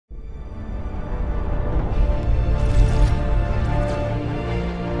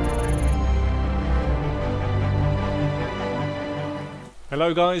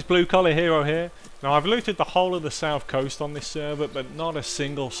Hello guys, Blue Collar Hero here. Now I've looted the whole of the south coast on this server, but not a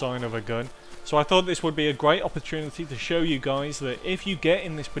single sign of a gun. So I thought this would be a great opportunity to show you guys that if you get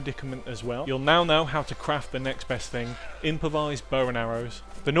in this predicament as well, you'll now know how to craft the next best thing, improvised bow and arrows.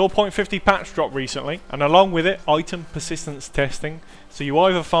 The 0.50 patch dropped recently, and along with it, item persistence testing. So you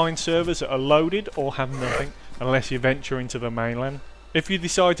either find servers that are loaded or have nothing, unless you venture into the mainland. If you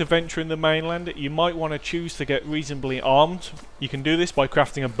decide to venture in the mainland, you might want to choose to get reasonably armed. You can do this by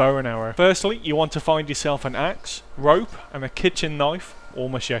crafting a bow and arrow. Firstly, you want to find yourself an axe, rope, and a kitchen knife or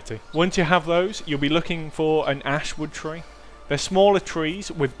machete. Once you have those, you'll be looking for an ashwood tree. They're smaller trees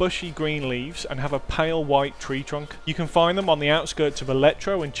with bushy green leaves and have a pale white tree trunk. You can find them on the outskirts of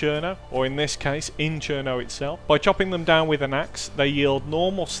Electro and Cherno, or in this case, in Cherno itself. By chopping them down with an axe, they yield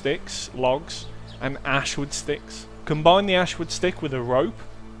normal sticks, logs, and ashwood sticks. Combine the ashwood stick with a rope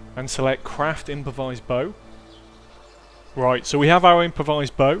and select craft improvised bow. Right, so we have our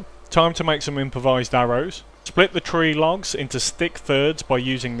improvised bow. Time to make some improvised arrows. Split the tree logs into stick thirds by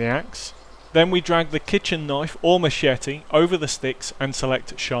using the axe. Then we drag the kitchen knife or machete over the sticks and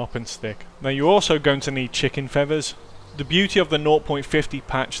select sharpened stick. Now you're also going to need chicken feathers. The beauty of the 0.50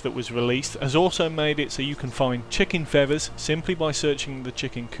 patch that was released has also made it so you can find chicken feathers simply by searching the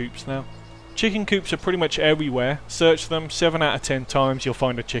chicken coops now. Chicken coops are pretty much everywhere. Search them, 7 out of 10 times you'll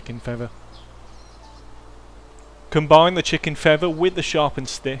find a chicken feather. Combine the chicken feather with the sharpened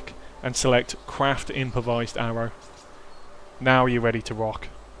stick and select craft improvised arrow. Now you're ready to rock.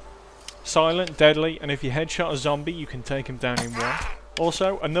 Silent, deadly, and if you headshot a zombie you can take him down in one.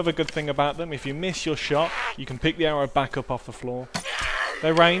 Also, another good thing about them, if you miss your shot you can pick the arrow back up off the floor.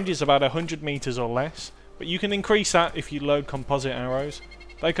 Their range is about 100 meters or less, but you can increase that if you load composite arrows.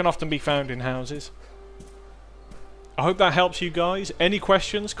 They can often be found in houses. I hope that helps you guys. Any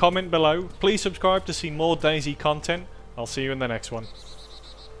questions, comment below. Please subscribe to see more DayZ content. I'll see you in the next one.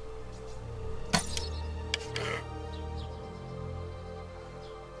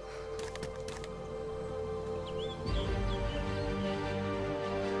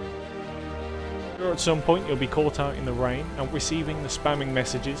 At some point you'll be caught out in the rain and receiving the spamming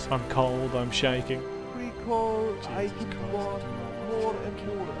messages, I'm cold, I'm shaking. Recall, I can want more and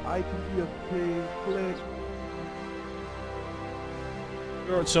more. I can be a play.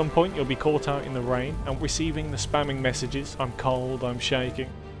 At some point you'll be caught out in the rain and receiving the spamming messages, I'm cold, I'm shaking.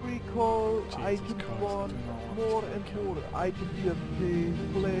 Recall, I can want more and more. I can be a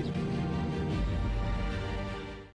play.